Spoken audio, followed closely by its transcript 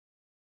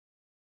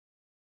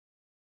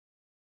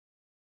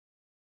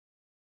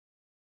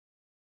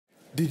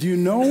Did you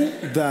know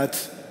that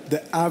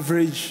the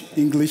average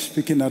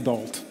English-speaking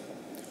adult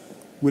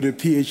with a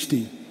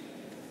PhD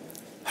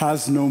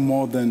has no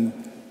more than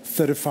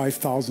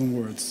 35,000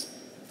 words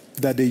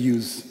that they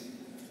use?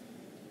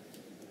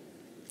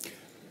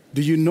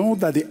 Do you know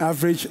that the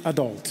average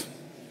adult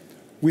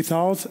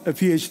without a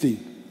PhD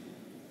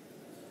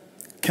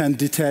can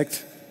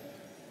detect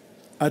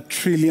 1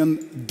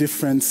 trillion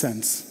different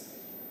scents?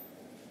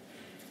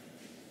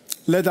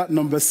 Let that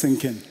number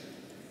sink in.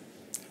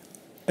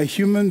 A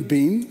human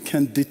being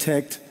can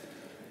detect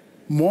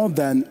more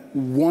than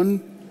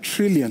 1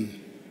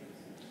 trillion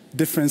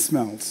different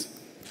smells.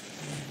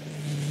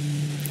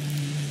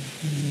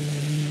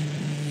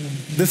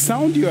 The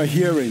sound you are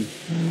hearing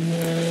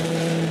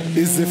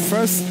is the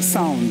first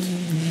sound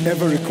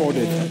ever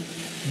recorded.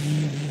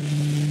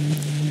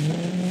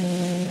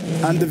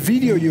 And the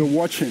video you're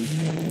watching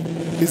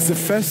is the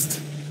first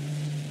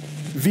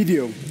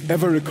video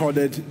ever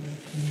recorded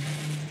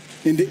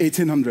in the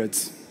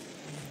 1800s.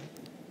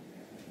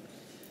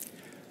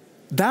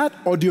 That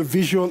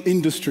audiovisual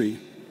industry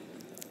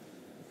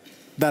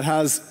that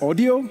has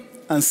audio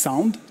and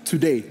sound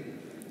today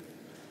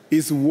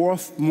is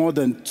worth more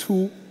than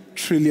 $2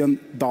 trillion.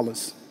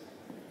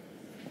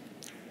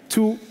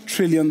 $2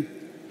 trillion.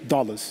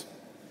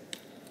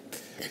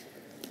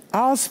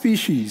 Our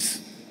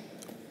species,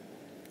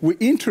 we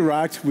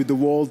interact with the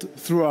world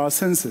through our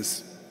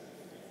senses.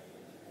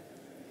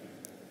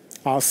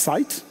 Our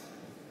sight,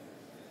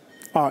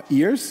 our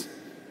ears,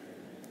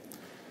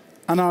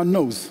 and our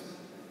nose.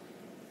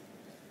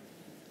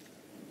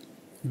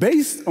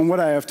 Based on what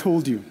I have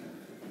told you.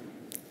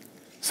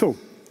 So,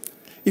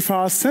 if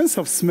our sense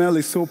of smell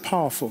is so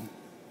powerful,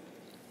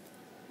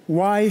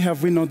 why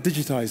have we not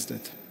digitized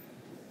it?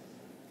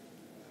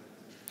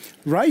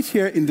 Right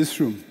here in this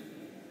room,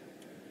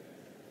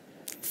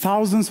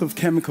 thousands of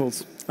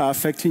chemicals are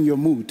affecting your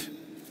mood,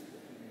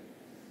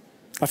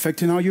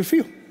 affecting how you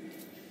feel.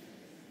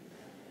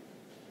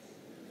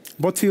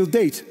 But till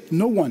date,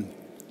 no one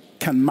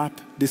can map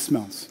these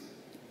smells.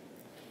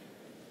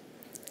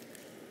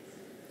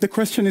 The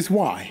question is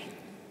why?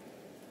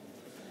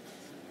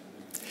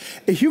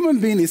 A human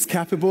being is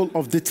capable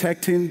of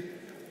detecting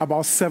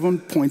about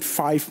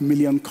 7.5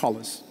 million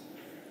colors.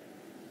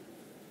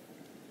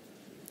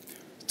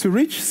 To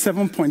reach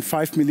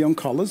 7.5 million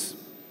colors,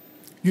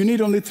 you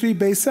need only 3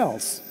 base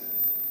cells.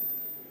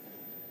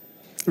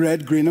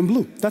 Red, green, and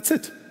blue. That's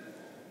it.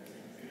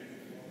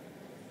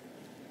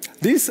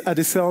 These are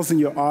the cells in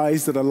your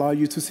eyes that allow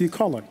you to see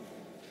color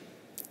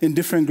in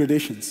different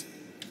gradations.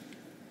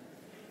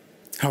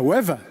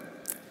 However,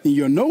 in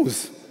your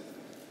nose,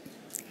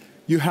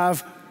 you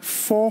have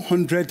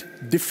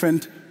 400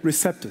 different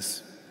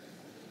receptors.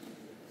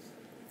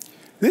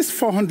 These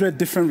 400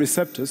 different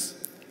receptors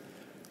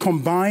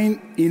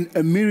combine in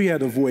a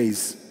myriad of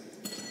ways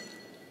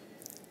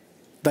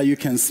that you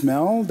can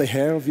smell the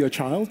hair of your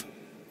child,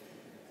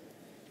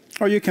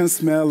 or you can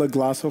smell a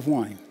glass of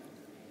wine.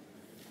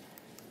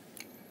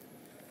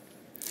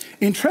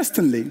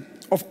 Interestingly,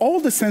 of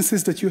all the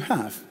senses that you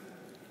have,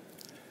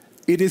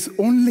 it is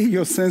only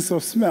your sense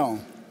of smell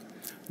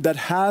that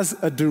has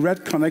a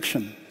direct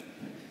connection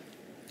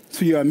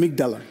to your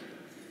amygdala.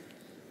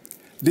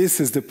 This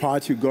is the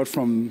part you got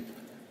from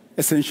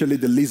essentially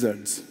the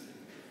lizards.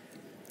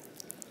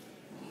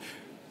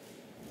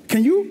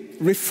 Can you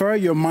refer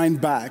your mind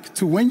back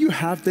to when you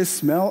have this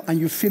smell and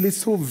you feel it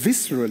so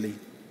viscerally?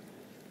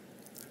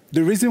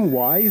 The reason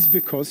why is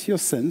because your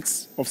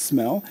sense of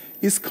smell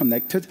is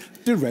connected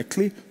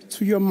directly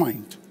to your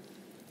mind.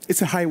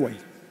 It's a highway.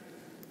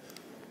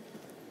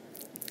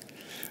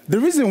 The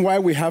reason why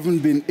we haven't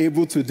been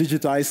able to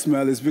digitize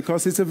smell is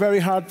because it's a very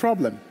hard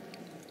problem.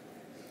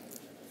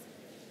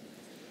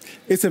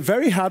 It's a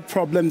very hard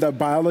problem that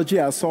biology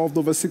has solved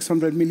over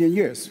 600 million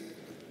years.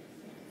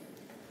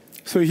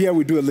 So here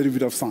we do a little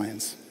bit of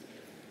science.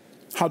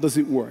 How does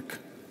it work?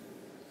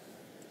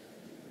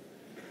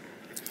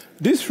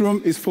 This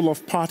room is full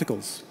of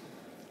particles,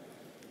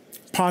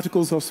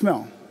 particles of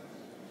smell.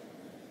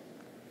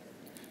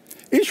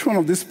 Each one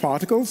of these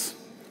particles,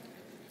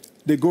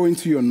 they go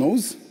into your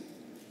nose.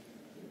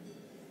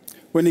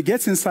 When it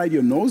gets inside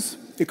your nose,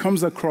 it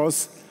comes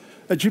across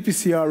a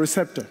GPCR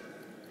receptor.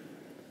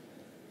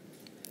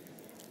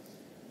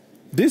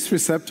 This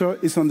receptor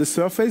is on the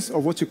surface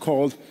of what you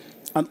call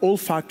an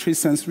olfactory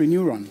sensory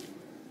neuron.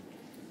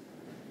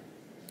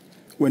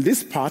 When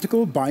this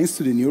particle binds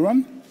to the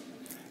neuron,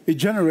 it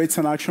generates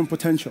an action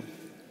potential.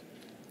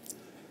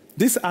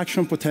 This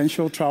action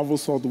potential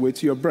travels all the way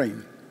to your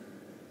brain.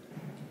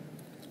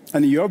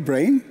 And in your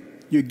brain,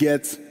 you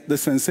get the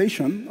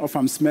sensation of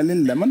I'm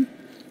smelling lemon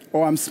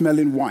or I'm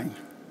smelling wine.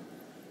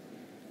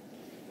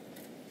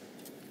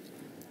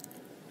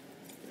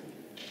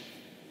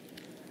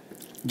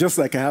 Just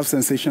like I have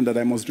sensation that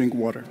I must drink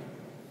water.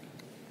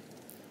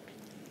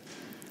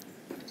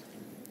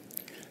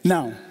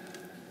 Now,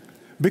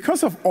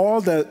 because of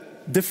all the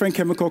different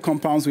chemical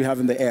compounds we have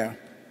in the air,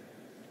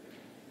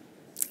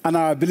 and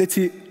our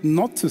ability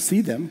not to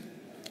see them,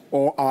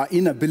 or our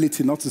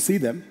inability not to see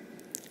them,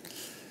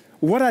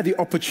 what are the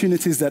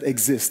opportunities that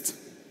exist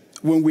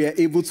when we are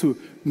able to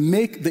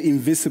make the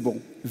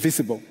invisible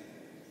visible.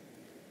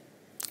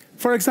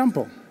 For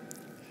example,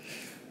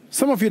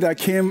 some of you that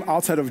came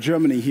outside of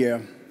Germany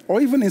here, or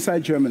even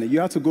inside Germany, you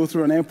had to go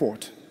through an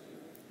airport.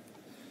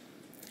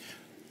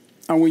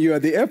 And when you're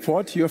at the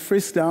airport, you're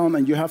face down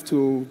and you have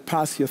to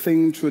pass your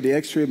thing through the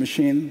X-ray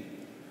machine.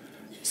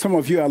 Some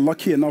of you are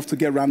lucky enough to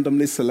get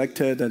randomly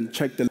selected and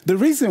checked. The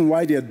reason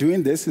why they're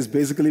doing this is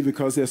basically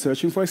because they're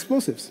searching for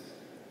explosives.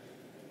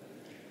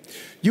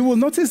 You will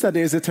notice that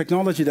there's a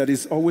technology that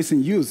is always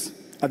in use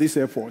at these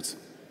airports.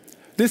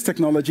 This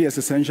technology is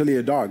essentially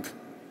a dog.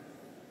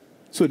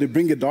 So they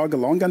bring a dog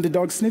along and the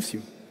dog sniffs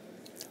you.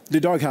 The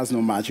dog has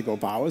no magical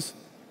powers.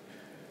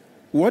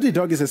 What the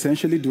dog is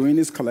essentially doing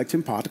is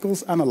collecting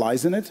particles,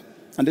 analyzing it,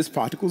 and these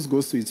particles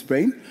goes to its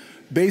brain.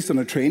 Based on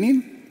a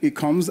training, it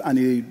comes and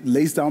it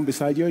lays down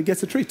beside you and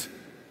gets a treat.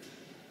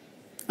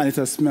 And it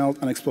has smelled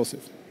an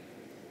explosive.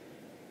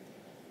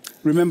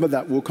 Remember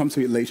that, we'll come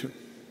to it later.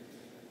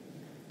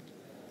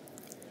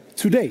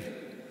 Today,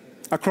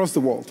 across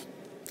the world,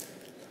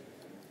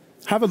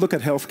 have a look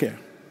at healthcare.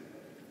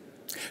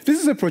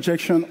 This is a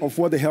projection of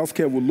what the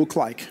healthcare will look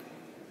like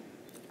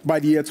by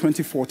the year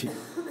 2040.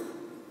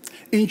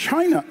 In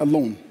China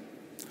alone,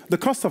 the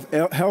cost of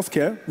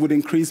healthcare would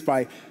increase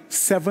by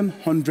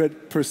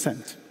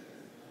 700%.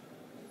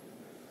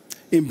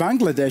 In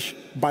Bangladesh,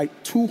 by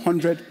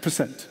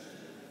 200%.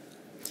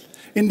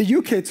 In the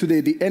UK today,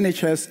 the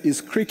NHS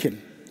is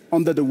creaking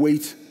under the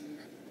weight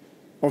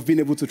of being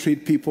able to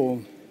treat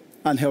people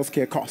and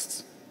healthcare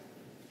costs.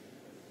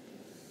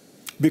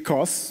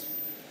 Because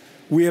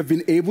we have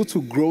been able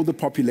to grow the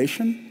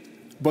population,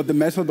 but the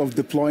method of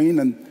deploying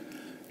and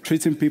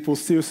treating people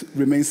still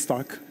remains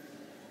stuck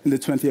in the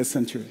 20th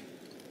century.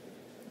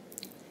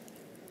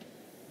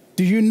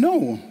 Do you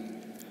know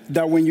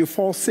that when you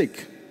fall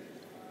sick,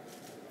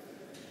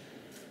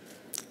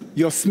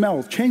 your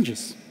smell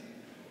changes?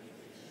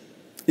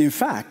 In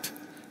fact,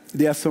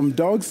 there are some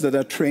dogs that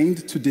are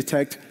trained to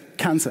detect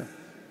cancer.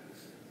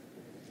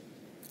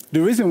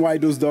 The reason why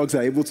those dogs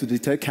are able to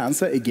detect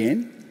cancer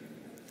again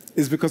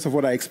is because of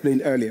what I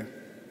explained earlier.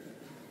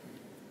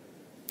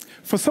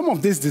 For some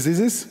of these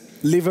diseases,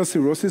 liver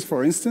cirrhosis,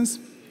 for instance,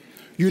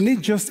 you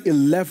need just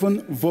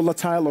 11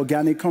 volatile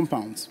organic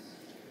compounds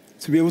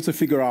to be able to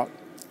figure out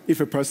if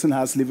a person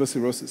has liver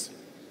cirrhosis.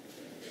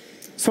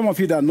 Some of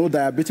you that know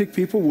diabetic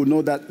people will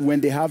know that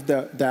when they have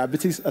the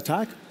diabetes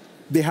attack,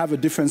 they have a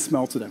different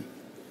smell to them.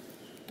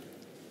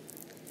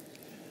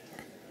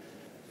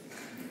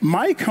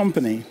 My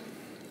company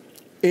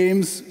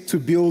aims to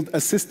build a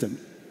system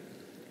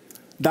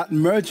that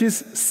merges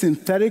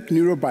synthetic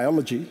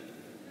neurobiology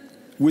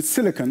with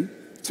silicon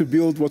to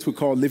build what we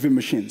call living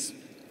machines.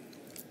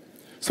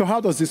 So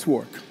how does this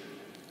work?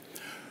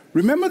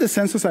 Remember the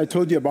sensors I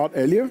told you about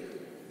earlier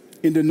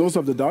in the nose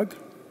of the dog?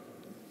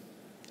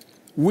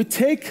 We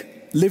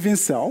take living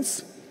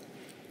cells,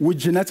 we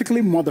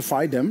genetically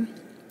modify them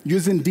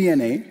using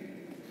DNA,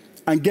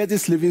 and get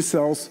these living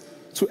cells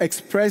to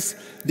express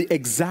the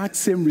exact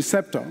same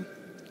receptor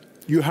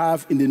you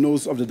have in the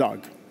nose of the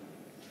dog.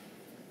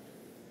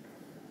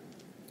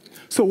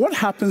 So what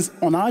happens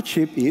on our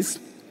chip is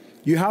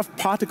you have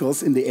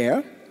particles in the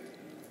air.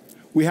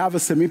 We have a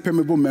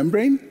semi-permeable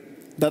membrane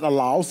that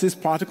allows these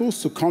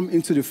particles to come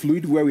into the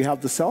fluid where we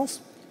have the cells,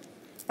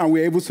 and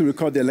we're able to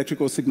record the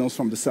electrical signals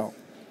from the cell.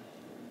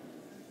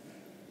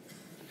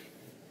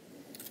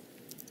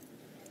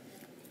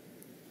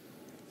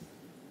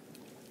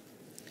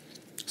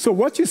 So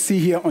what you see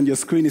here on your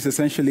screen is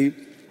essentially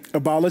a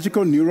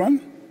biological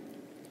neuron.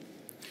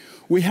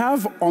 We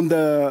have on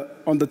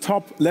the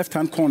top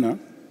left-hand corner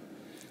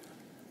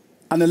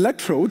an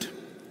electrode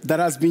that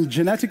has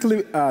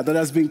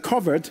been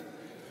covered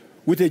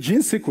with a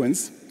gene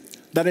sequence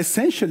that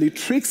essentially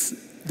tricks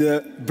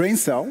the brain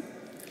cell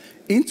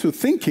into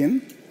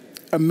thinking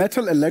a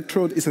metal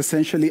electrode is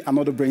essentially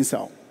another brain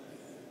cell.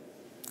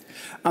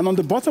 And on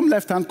the bottom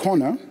left-hand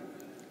corner,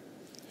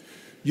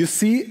 you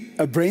see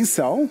a brain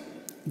cell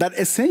that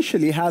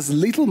essentially has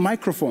little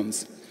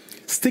microphones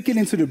sticking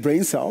into the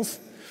brain cells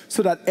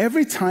so that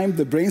every time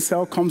the brain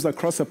cell comes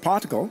across a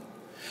particle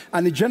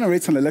and it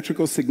generates an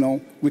electrical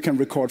signal, we can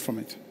record from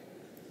it.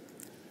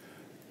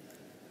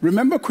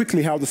 Remember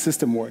quickly how the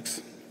system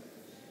works.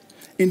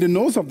 In the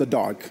nose of the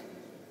dog,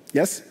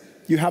 yes,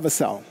 you have a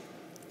cell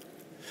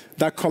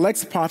that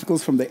collects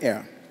particles from the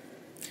air.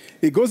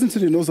 It goes into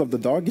the nose of the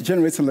dog, it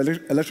generates an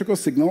electrical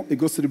signal, it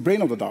goes to the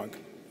brain of the dog.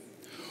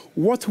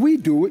 What we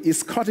do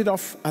is cut it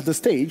off at the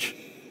stage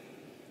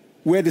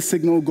where the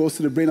signal goes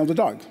to the brain of the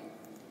dog.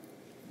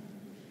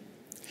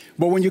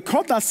 But when you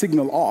cut that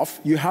signal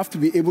off, you have to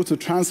be able to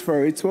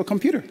transfer it to a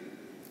computer.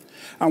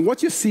 And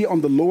what you see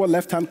on the lower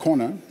left-hand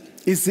corner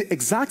is the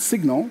exact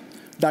signal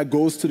that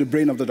goes to the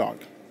brain of the dog.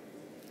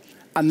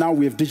 And now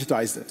we have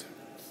digitized it.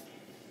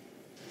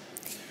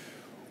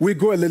 We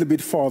go a little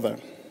bit further.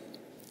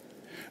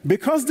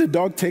 Because the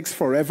dog takes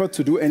forever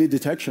to do any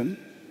detection,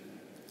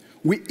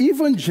 we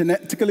even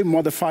genetically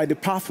modify the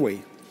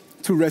pathway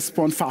to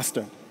respond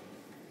faster.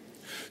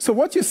 So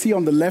what you see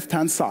on the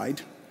left-hand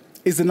side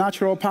is the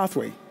natural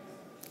pathway.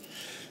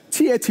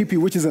 TATP,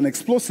 which is an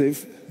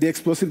explosive, the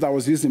explosive that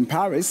was used in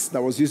Paris,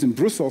 that was used in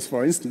Brussels,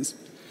 for instance,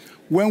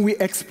 when we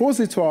expose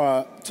it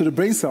to the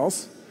brain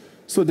cells,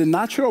 so the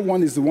natural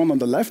one is the one on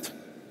the left,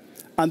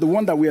 and the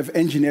one that we have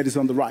engineered is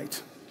on the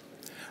right.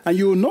 And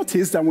you will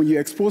notice that when you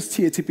expose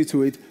TATP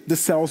to it, the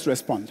cells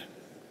respond.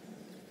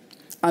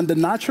 And the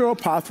natural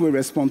pathway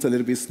responds a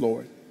little bit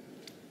slower.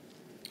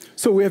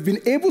 So we have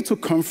been able to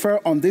confer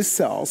on these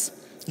cells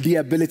the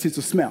ability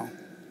to smell.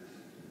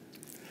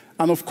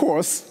 And of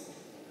course,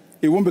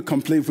 it won't be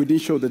complete if we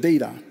didn't show the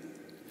data.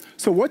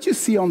 So what you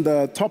see on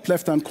the top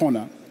left-hand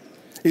corner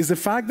is the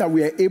fact that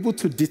we are able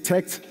to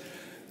detect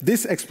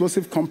these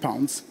explosive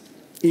compounds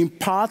in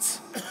parts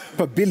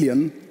per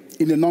billion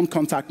in the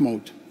non-contact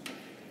mode.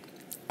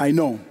 I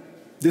know,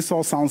 this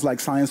all sounds like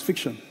science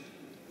fiction.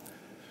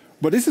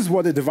 But this is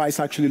what the device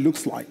actually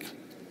looks like.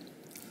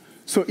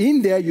 So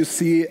in there, you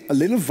see a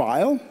little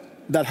vial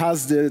that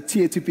has the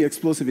TATP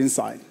explosive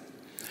inside.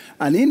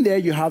 And in there,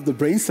 you have the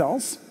brain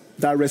cells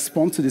that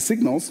respond to the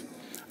signals.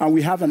 And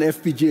we have an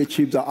FPGA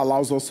chip that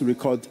allows us to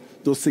record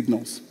those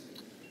signals.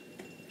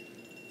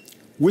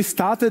 We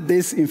started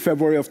this in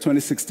February of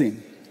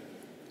 2016.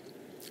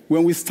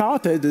 When we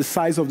started, the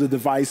size of the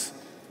device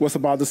was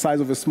about the size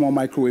of a small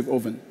microwave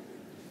oven.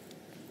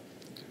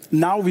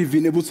 Now we've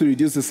been able to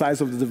reduce the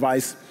size of the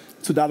device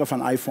to that of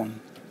an iPhone.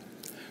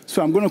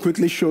 So I'm going to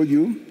quickly show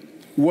you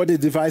what the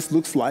device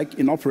looks like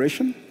in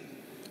operation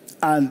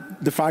and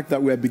the fact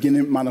that we're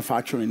beginning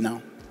manufacturing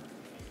now.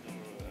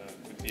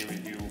 Quickly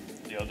review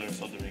the other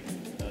soldering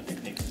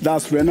techniques.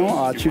 That's Reno,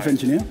 our chief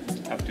engineer.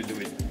 Have to do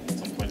it at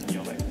some point in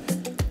your life.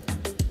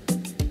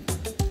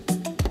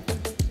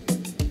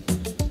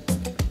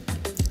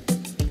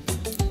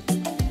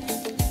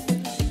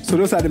 So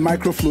those are the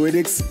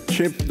microfluidics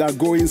chip that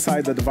go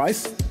inside the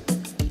device.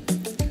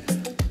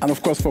 And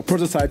of course, for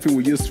prototyping,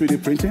 we use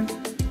 3D printing.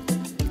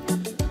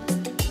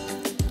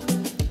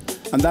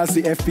 And that's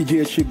the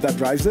FPGA chip that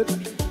drives it.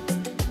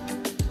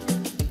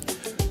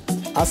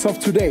 As of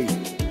today,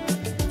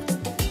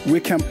 we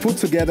can put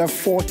together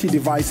 40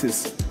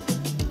 devices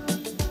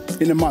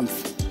in a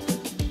month.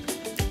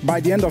 By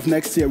the end of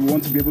next year, we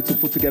want to be able to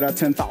put together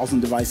 10,000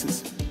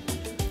 devices.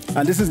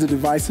 And this is the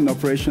device in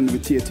operation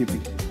with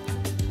TATP.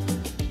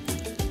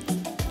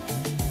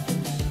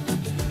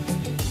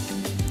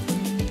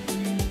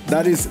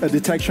 That is a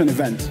detection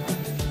event.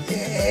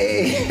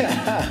 Yay!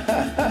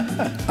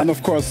 And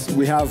of course,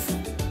 we have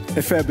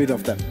a fair bit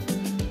of them.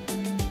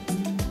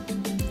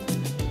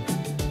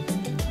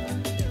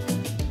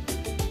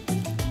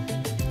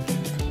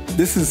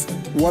 This is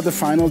what the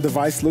final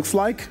device looks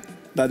like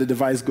that the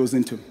device goes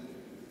into.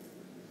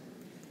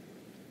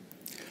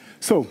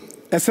 So,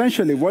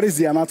 essentially, what is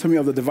the anatomy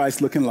of the device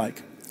looking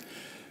like?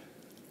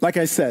 Like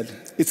I said,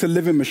 it's a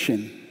living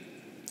machine.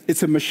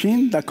 It's a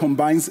machine that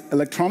combines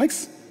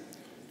electronics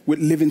with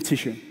living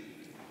tissue.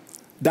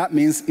 That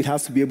means it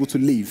has to be able to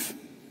live.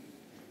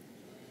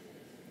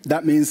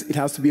 That means it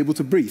has to be able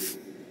to breathe.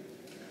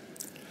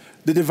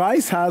 The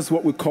device has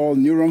what we call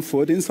neuron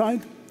food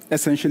inside.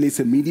 Essentially, it's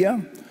a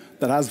media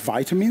that has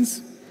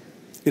vitamins,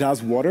 it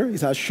has water, it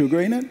has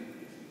sugar in it,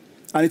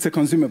 and it's a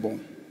consumable.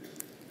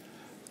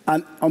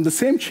 And on the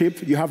same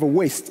chip, you have a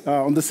waste.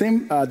 On the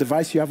same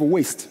device, you have a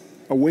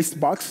waste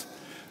box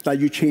that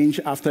you change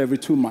after every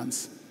 2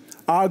 months.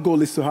 Our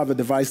goal is to have a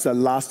device that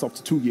lasts up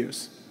to 2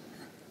 years.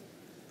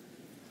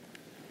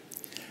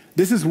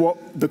 This is what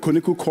the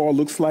Koniku core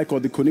looks like, or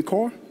the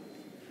Konicore.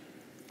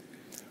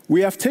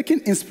 We have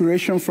taken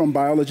inspiration from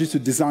biology to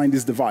design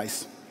this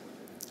device.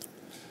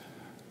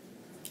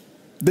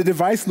 The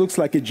device looks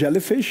like a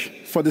jellyfish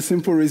for the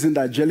simple reason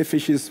that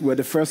jellyfishes were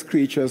the first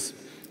creatures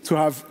to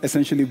have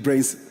essentially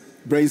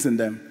brains in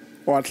them,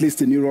 or at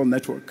least a neural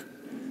network.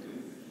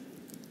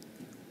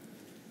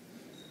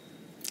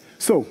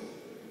 So,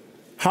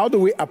 how do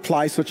we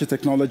apply such a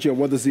technology, or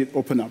what does it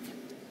open up?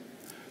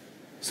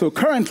 So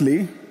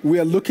currently, we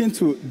are looking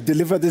to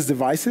deliver these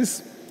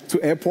devices to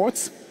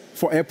airports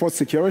for airport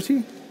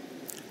security.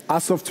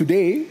 As of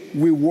today,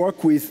 we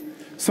work with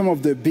some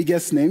of the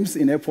biggest names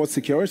in airport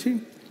security,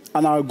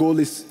 and our goal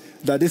is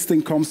that this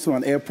thing comes to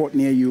an airport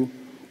near you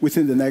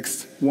within the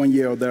next 1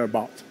 year or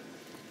thereabout.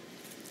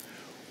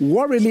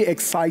 What really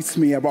excites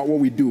me about what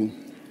we do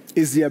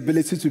is the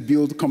ability to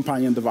build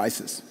companion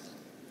devices.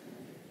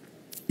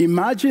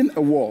 Imagine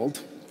a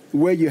world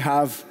where you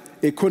have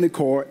a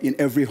Konicore in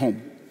every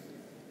home.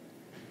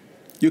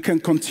 You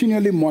can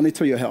continually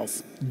monitor your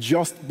health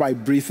just by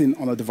breathing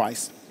on a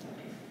device.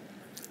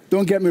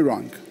 Don't get me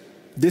wrong,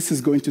 this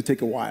is going to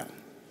take a while.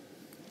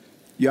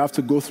 You have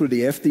to go through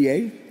the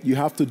FDA, you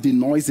have to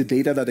denoise the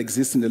data that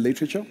exists in the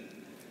literature.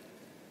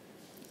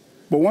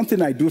 But one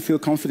thing I do feel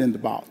confident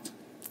about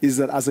is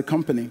that as a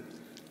company,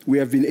 we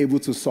have been able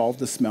to solve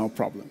the smell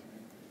problem.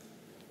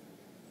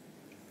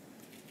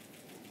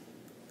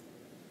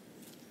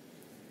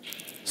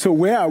 So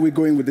where are we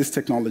going with this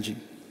technology?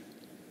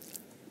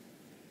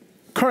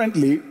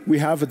 Currently, we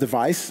have a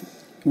device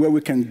where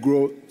we can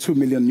grow 2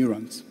 million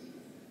neurons.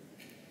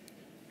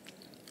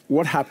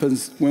 What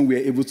happens when we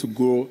are able to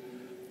grow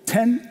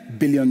 10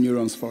 billion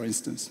neurons, for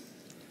instance?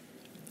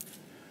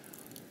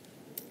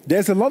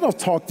 There's a lot of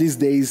talk these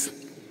days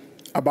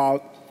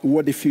about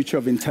what the future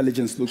of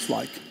intelligence looks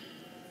like.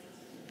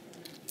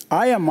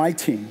 I and my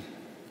team,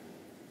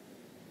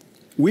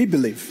 we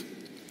believe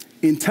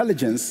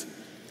intelligence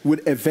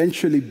would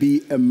eventually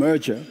be a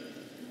merger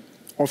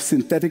of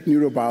synthetic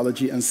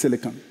neurobiology and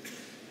silicon.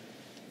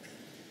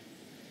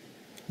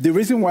 The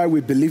reason why we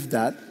believe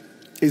that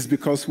is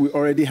because we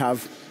already have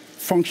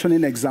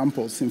functioning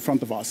examples in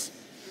front of us.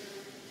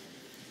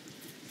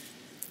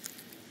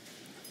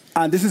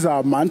 And this is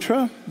our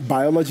mantra: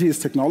 biology is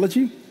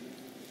technology.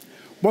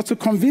 But to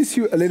convince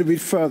you a little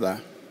bit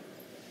further,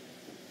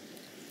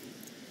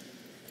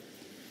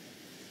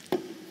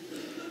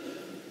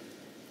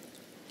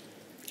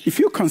 if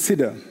you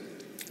consider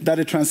that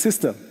a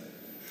transistor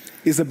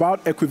is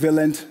about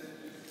equivalent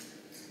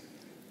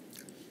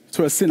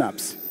to a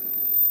synapse,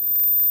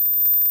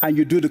 and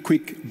you do the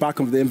quick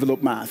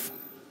back-of-the-envelope math,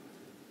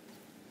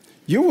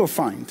 you will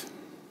find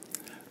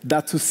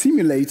that to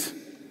simulate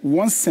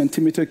 1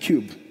 centimeter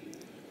cube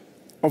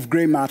of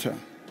gray matter,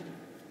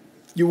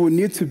 you will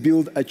need to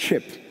build a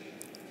chip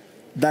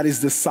that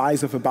is the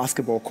size of a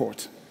basketball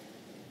court.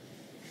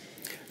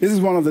 This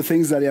is one of the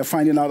things that they are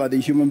finding out at the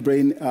Human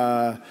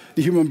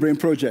Brain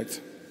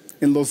Project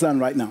in Lausanne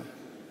right now.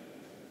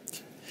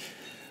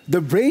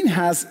 The brain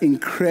has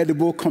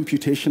incredible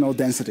computational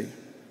density.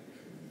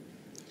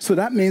 So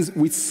that means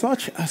with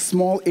such a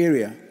small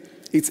area,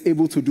 it's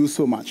able to do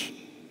so much.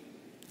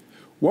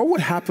 What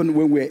would happen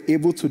when we're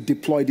able to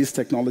deploy this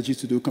technology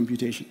to do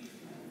computation?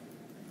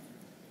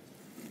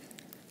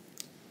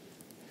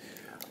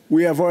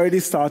 We have already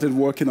started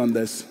working on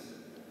this.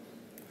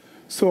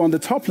 So on the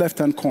top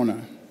left-hand corner,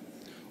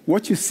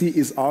 what you see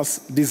is us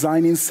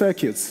designing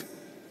circuits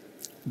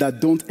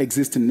that don't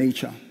exist in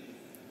nature.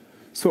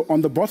 So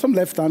on the bottom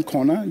left-hand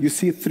corner, you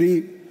see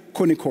 3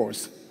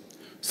 Konikos.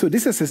 So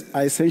this is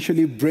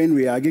essentially brain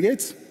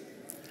reaggregates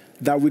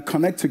that we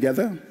connect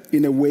together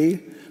in a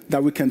way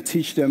that we can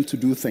teach them to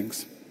do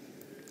things.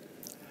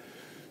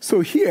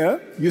 So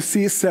here, you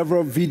see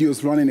several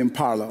videos running in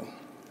parallel.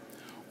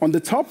 On the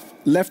top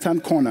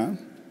left-hand corner,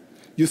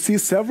 you see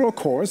several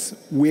cores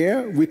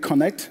where we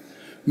connect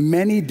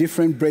many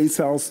different brain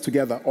cells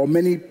together, or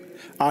many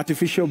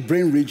artificial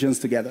brain regions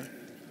together.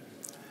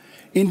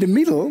 In the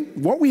middle,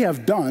 what we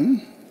have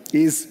done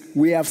is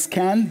we have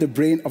scanned the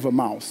brain of a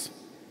mouse,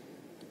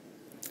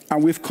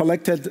 and we've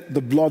collected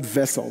the blood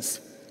vessels.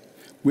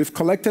 We've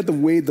collected the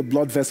way the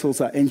blood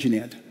vessels are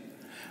engineered,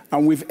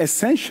 and we've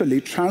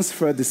essentially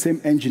transferred the same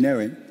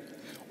engineering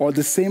or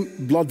the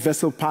same blood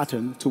vessel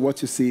pattern to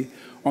what you see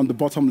on the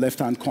bottom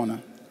left-hand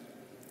corner.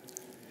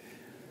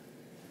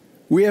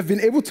 We have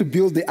been able to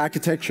build the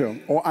architecture,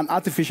 or an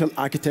artificial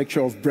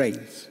architecture of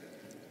brains.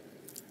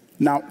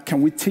 Now,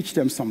 can we teach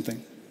them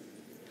something?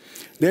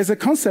 There's a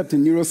concept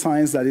in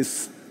neuroscience that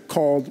is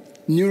called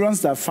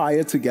neurons that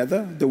fire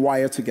together, they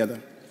wire together.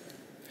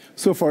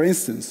 So for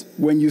instance,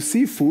 when you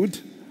see food,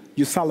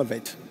 you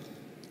salivate.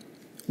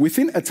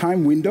 Within a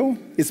time window,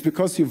 it's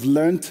because you've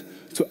learned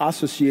to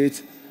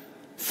associate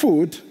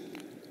food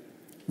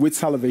with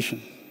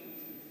salivation.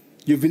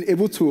 You've been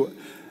able to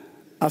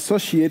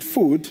associate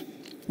food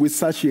with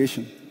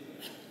satiation.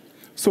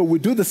 So we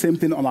do the same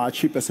thing on our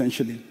chip,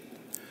 essentially.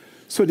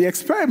 So the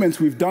experiment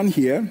we've done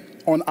here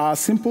on our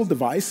simple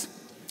device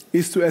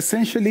is to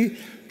essentially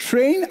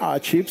train our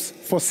chips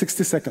for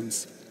 60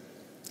 seconds.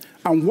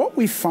 And what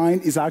we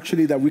find is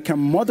actually that we can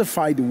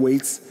modify the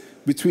weights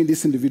between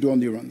these individual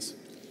neurons.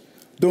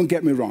 Don't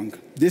get me wrong.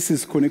 This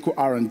is Koniku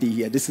R&D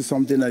here. This is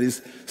something that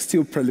is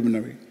still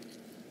preliminary.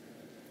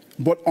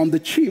 But on the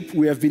chip,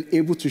 we have been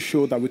able to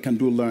show that we can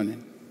do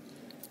learning,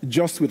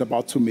 just with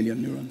about 2 million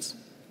neurons.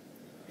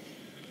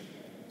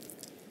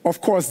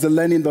 Of course, the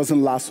learning doesn't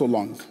last so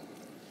long.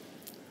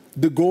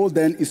 The goal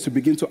then is to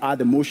begin to add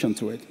emotion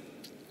to it.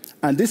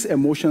 And these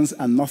emotions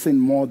are nothing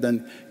more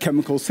than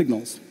chemical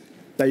signals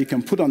that you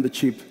can put on the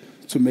chip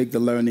to make the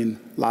learning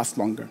last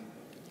longer.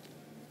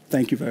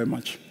 Thank you very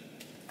much.